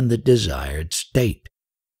be in the desired state.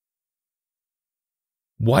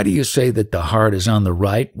 Why do you say that the heart is on the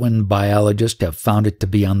right when biologists have found it to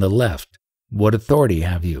be on the left? What authority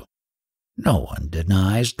have you? No one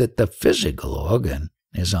denies that the physical organ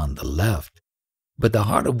is on the left, but the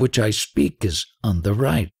heart of which I speak is on the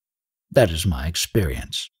right. That is my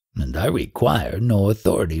experience, and I require no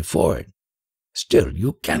authority for it. Still,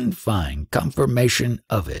 you can find confirmation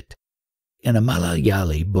of it in a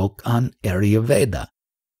Malayali book on Ayurveda,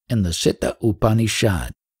 in the Siddha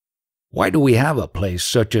Upanishad. Why do we have a place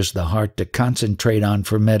such as the heart to concentrate on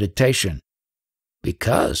for meditation?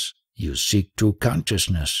 Because you seek true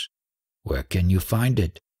consciousness. Where can you find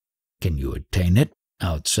it? Can you attain it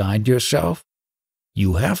outside yourself?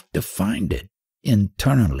 You have to find it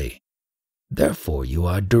internally. Therefore, you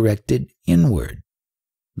are directed inward.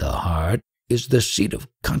 The heart is the seat of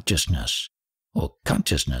consciousness, or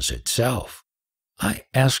consciousness itself. I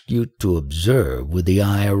ask you to observe where the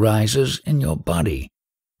eye arises in your body,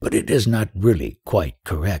 but it is not really quite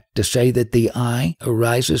correct to say that the eye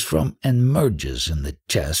arises from and merges in the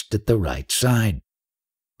chest at the right side.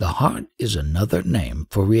 The heart is another name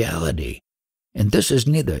for reality, and this is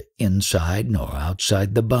neither inside nor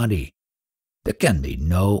outside the body. There can be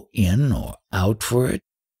no in or out for it,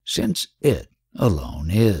 since it alone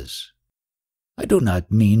is. I do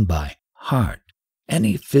not mean by heart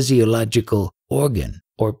any physiological organ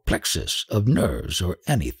or plexus of nerves or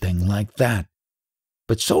anything like that.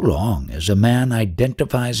 But so long as a man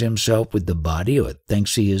identifies himself with the body or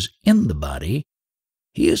thinks he is in the body,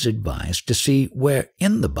 he is advised to see where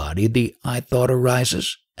in the body the I-thought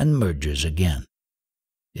arises and merges again.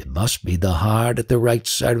 It must be the heart at the right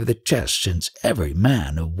side of the chest, since every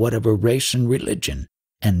man of whatever race and religion,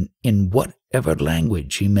 and in whatever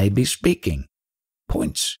language he may be speaking,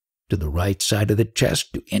 points to the right side of the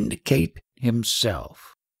chest to indicate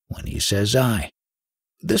himself when he says I.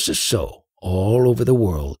 This is so all over the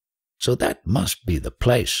world, so that must be the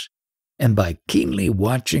place. And by keenly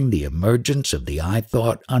watching the emergence of the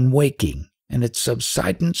I-thought on waking and its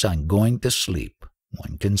subsidence on going to sleep,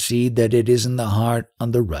 one can see that it is in the heart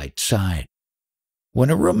on the right side. When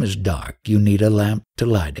a room is dark, you need a lamp to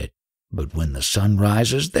light it, but when the sun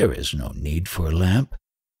rises, there is no need for a lamp.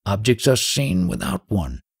 Objects are seen without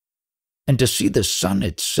one. And to see the sun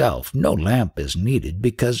itself, no lamp is needed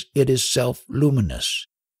because it is self-luminous.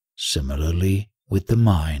 Similarly, with the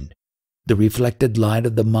mind, the reflected light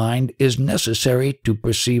of the mind is necessary to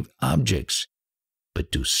perceive objects,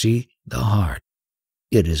 but to see the heart,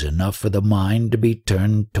 it is enough for the mind to be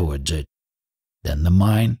turned towards it. Then the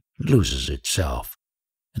mind loses itself,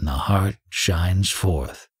 and the heart shines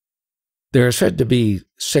forth. There are said to be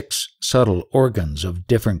 6 subtle organs of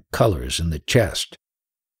different colors in the chest,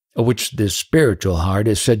 of which the spiritual heart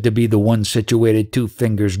is said to be the one situated 2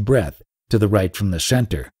 fingers' breadth to the right from the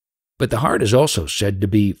center. But the heart is also said to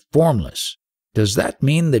be formless. Does that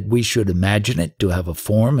mean that we should imagine it to have a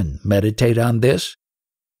form and meditate on this?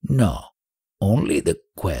 No, only the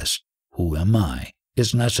quest, who am I,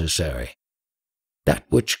 is necessary. That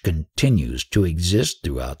which continues to exist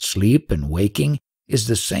throughout sleep and waking is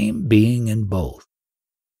the same being in both.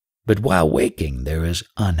 But while waking there is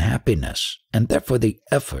unhappiness, and therefore the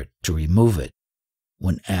effort to remove it.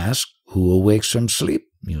 When asked who awakes from sleep,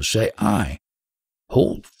 you say I.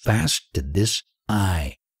 Hold fast to this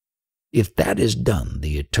I. If that is done,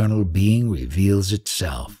 the eternal being reveals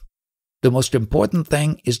itself. The most important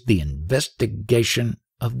thing is the investigation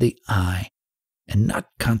of the I, and not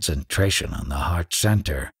concentration on the heart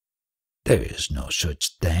center. There is no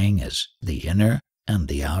such thing as the inner and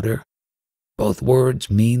the outer. Both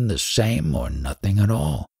words mean the same or nothing at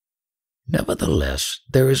all. Nevertheless,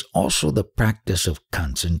 there is also the practice of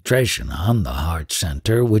concentration on the heart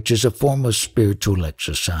center, which is a form of spiritual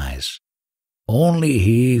exercise. Only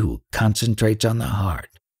he who concentrates on the heart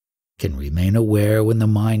can remain aware when the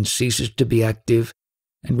mind ceases to be active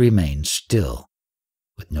and remains still,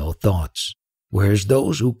 with no thoughts, whereas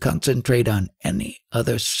those who concentrate on any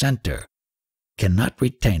other center cannot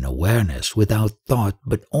retain awareness without thought,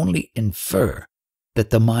 but only infer that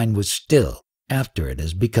the mind was still after it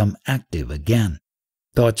has become active again.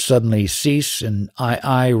 Thoughts suddenly cease, and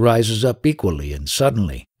I rises up equally and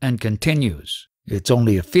suddenly, and continues. It's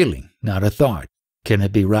only a feeling, not a thought. Can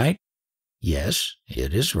it be right? Yes,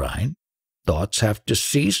 it is right. Thoughts have to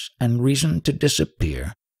cease and reason to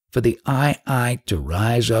disappear for the I to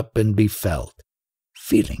rise up and be felt.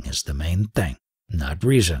 Feeling is the main thing, not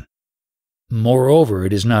reason. Moreover,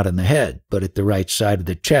 it is not in the head, but at the right side of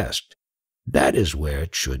the chest. That is where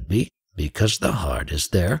it should be, because the heart is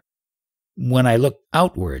there. When I look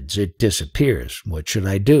outwards, it disappears. What should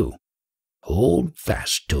I do? Hold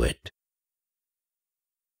fast to it.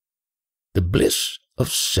 The bliss of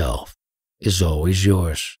self is always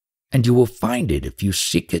yours, and you will find it if you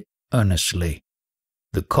seek it earnestly.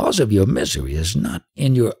 The cause of your misery is not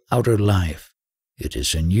in your outer life. It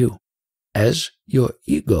is in you, as your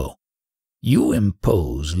ego. You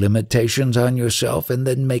impose limitations on yourself and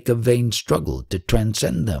then make a vain struggle to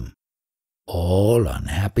transcend them. All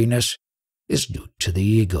unhappiness is due to the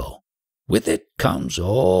ego. With it comes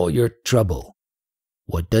all your trouble.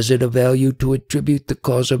 What does it avail you to attribute the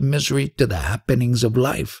cause of misery to the happenings of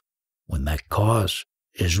life, when that cause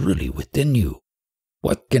is really within you?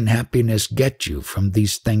 What can happiness get you from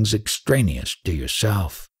these things extraneous to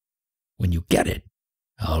yourself? When you get it,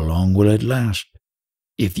 how long will it last?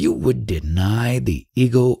 If you would deny the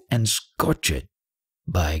ego and scorch it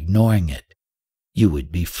by ignoring it, you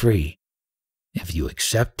would be free. If you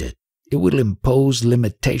accept it, it will impose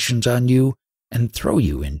limitations on you and throw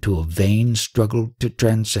you into a vain struggle to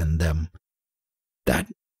transcend them. That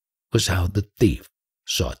was how the thief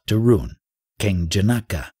sought to ruin King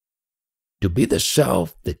Janaka. To be the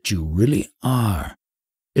self that you really are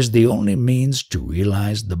is the only means to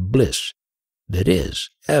realize the bliss that is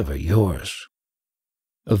ever yours.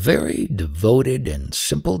 A very devoted and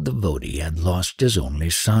simple devotee had lost his only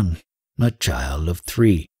son, a child of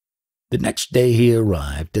 3. The next day he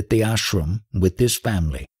arrived at the ashram with his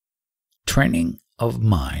family. Training of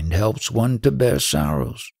mind helps one to bear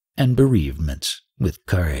sorrows and bereavements with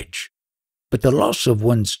courage. But the loss of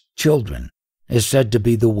one's children is said to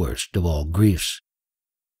be the worst of all griefs.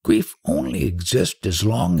 Grief only exists as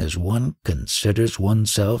long as one considers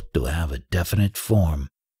oneself to have a definite form.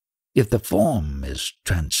 If the form is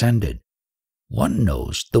transcended, one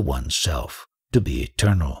knows the oneself to be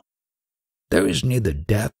eternal. There is neither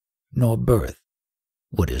death nor birth.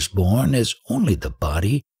 What is born is only the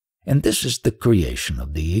body, and this is the creation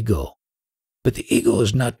of the ego. But the ego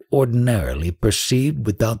is not ordinarily perceived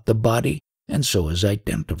without the body, and so is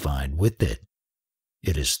identified with it.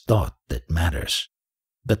 It is thought that matters.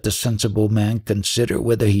 Let the sensible man consider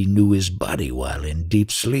whether he knew his body while in deep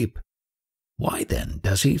sleep. Why then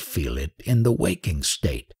does he feel it in the waking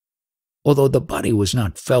state? Although the body was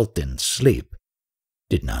not felt in sleep,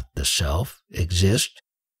 did not the self exist?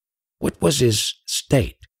 What was his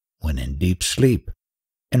state when in deep sleep?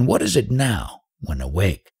 And what is it now when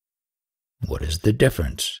awake? What is the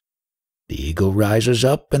difference? The ego rises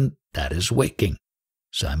up, and that is waking.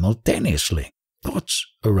 Simultaneously, thoughts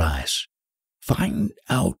arise. Find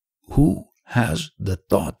out who has the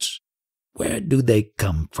thoughts. Where do they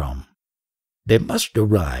come from? They must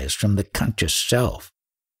arise from the conscious self.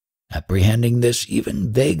 Apprehending this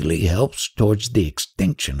even vaguely helps towards the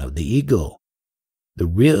extinction of the ego. The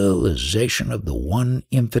realization of the one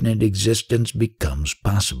infinite existence becomes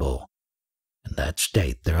possible. In that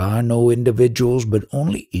state there are no individuals but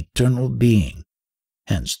only eternal being.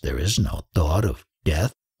 Hence there is no thought of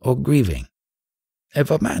death or grieving. If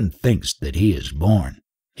a man thinks that he is born,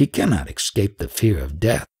 he cannot escape the fear of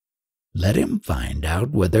death. Let him find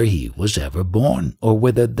out whether he was ever born or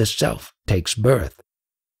whether the self takes birth.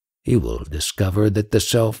 He will discover that the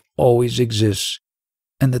self always exists,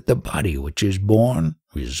 and that the body which is born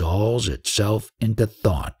resolves itself into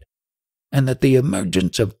thought, and that the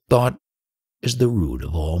emergence of thought is the root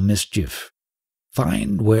of all mischief.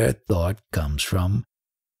 Find where thought comes from,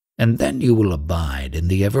 and then you will abide in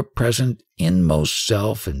the ever-present inmost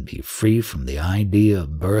self and be free from the idea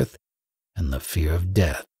of birth and the fear of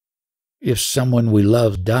death. If someone we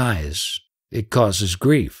love dies, it causes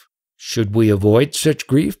grief. Should we avoid such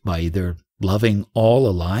grief by either loving all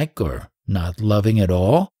alike or not loving at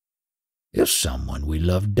all? If someone we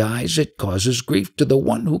love dies, it causes grief to the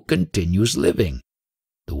one who continues living.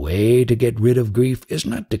 The way to get rid of grief is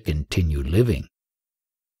not to continue living.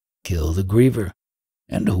 Kill the griever,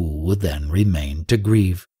 and who will then remain to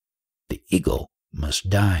grieve? The ego must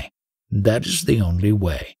die. That is the only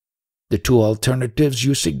way. The two alternatives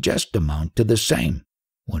you suggest amount to the same.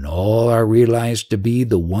 When all are realized to be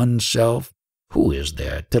the one self, who is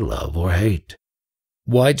there to love or hate?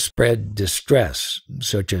 Widespread distress,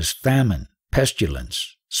 such as famine,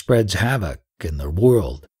 pestilence, spreads havoc in the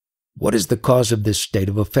world. What is the cause of this state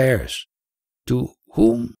of affairs? To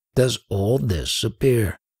whom does all this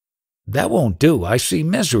appear? That won't do. I see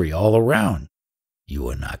misery all around. You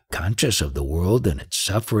are not conscious of the world and its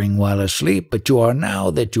suffering while asleep, but you are now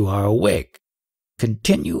that you are awake.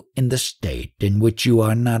 Continue in the state in which you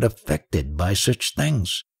are not affected by such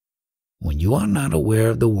things. When you are not aware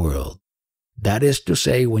of the world, that is to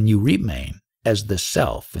say, when you remain as the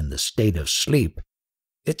self in the state of sleep,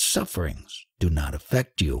 its sufferings do not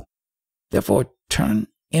affect you. Therefore, turn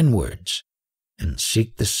inwards and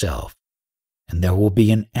seek the self, and there will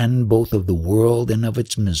be an end both of the world and of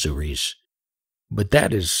its miseries. But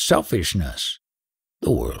that is selfishness.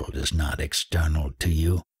 The world is not external to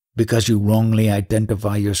you. Because you wrongly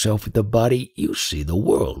identify yourself with the body, you see the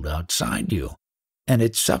world outside you, and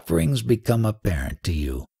its sufferings become apparent to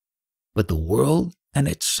you. But the world and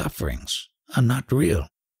its sufferings are not real.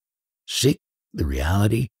 Seek the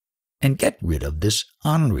reality and get rid of this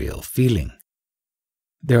unreal feeling.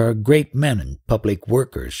 There are great men and public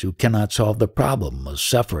workers who cannot solve the problem of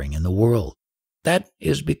suffering in the world. That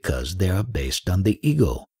is because they are based on the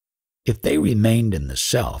ego. If they remained in the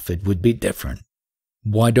self, it would be different.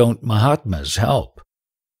 Why don't Mahatmas help?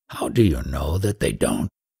 How do you know that they don't?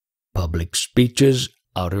 Public speeches,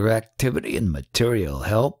 outer activity, and material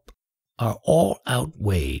help are all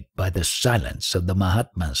outweighed by the silence of the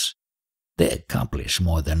Mahatmas. They accomplish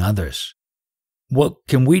more than others. What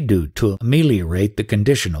can we do to ameliorate the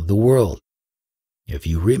condition of the world? If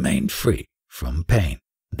you remain free from pain,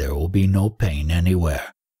 there will be no pain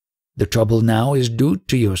anywhere. The trouble now is due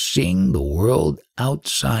to your seeing the world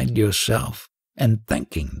outside yourself and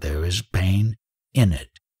thinking there is pain in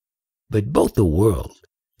it. But both the world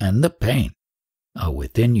and the pain are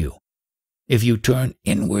within you. If you turn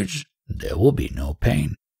inwards, there will be no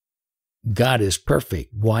pain. God is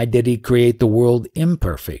perfect. Why did he create the world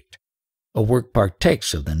imperfect? A work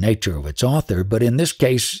partakes of the nature of its author, but in this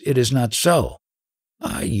case it is not so.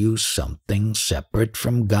 Are you something separate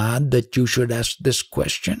from God that you should ask this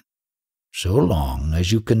question? So long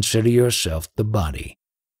as you consider yourself the body,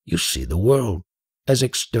 you see the world as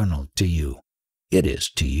external to you. It is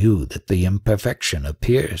to you that the imperfection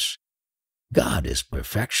appears. God is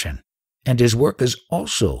perfection, and his work is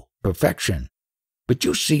also perfection. But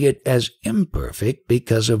you see it as imperfect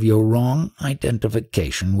because of your wrong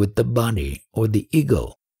identification with the body or the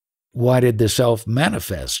ego. Why did the self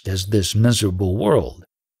manifest as this miserable world?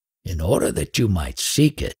 In order that you might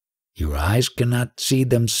seek it. Your eyes cannot see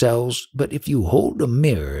themselves, but if you hold a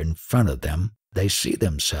mirror in front of them, they see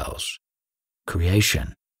themselves.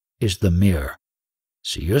 Creation is the mirror.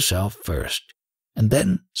 See yourself first, and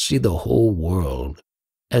then see the whole world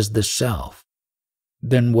as the self.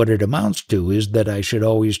 Then what it amounts to is that I should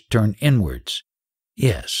always turn inwards.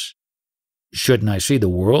 Yes. Shouldn't I see the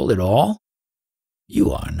world at all?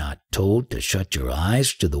 You are not told to shut your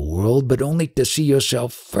eyes to the world, but only to see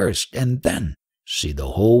yourself first, and then see the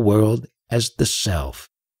whole world as the self.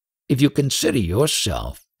 If you consider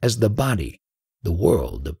yourself as the body, the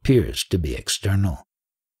world appears to be external.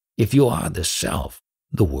 If you are the self,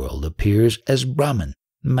 the world appears as Brahman,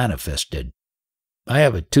 manifested. I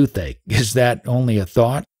have a toothache. Is that only a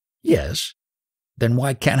thought? Yes. Then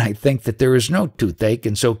why can't I think that there is no toothache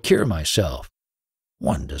and so cure myself?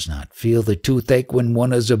 One does not feel the toothache when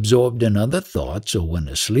one is absorbed in other thoughts or when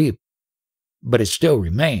asleep. But it still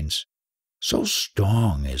remains. So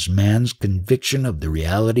strong is man's conviction of the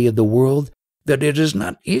reality of the world that it is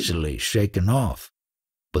not easily shaken off.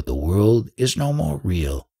 But the world is no more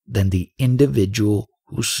real than the individual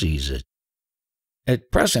who sees it.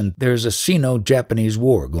 At present, there is a Sino-Japanese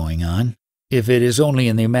war going on. If it is only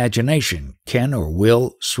in the imagination, can or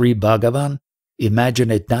will Sri Bhagavan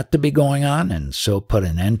imagine it not to be going on and so put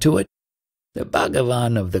an end to it? The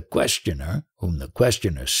Bhagavan of the questioner, whom the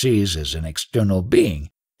questioner sees as an external being,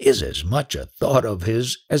 is as much a thought of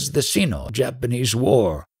his as the Sino-Japanese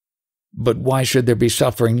war. But why should there be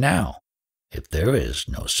suffering now? If there is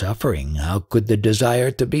no suffering, how could the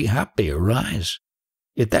desire to be happy arise?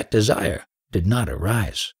 If that desire did not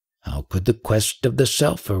arise, how could the quest of the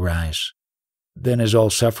self arise? Then is all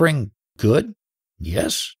suffering good?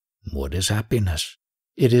 Yes. What is happiness?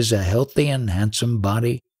 It is a healthy and handsome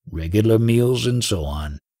body, regular meals, and so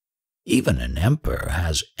on. Even an emperor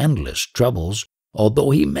has endless troubles,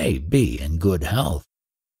 although he may be in good health.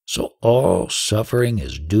 So all suffering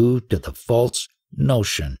is due to the false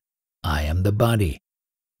notion, I am the body.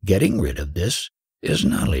 Getting rid of this is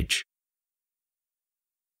knowledge.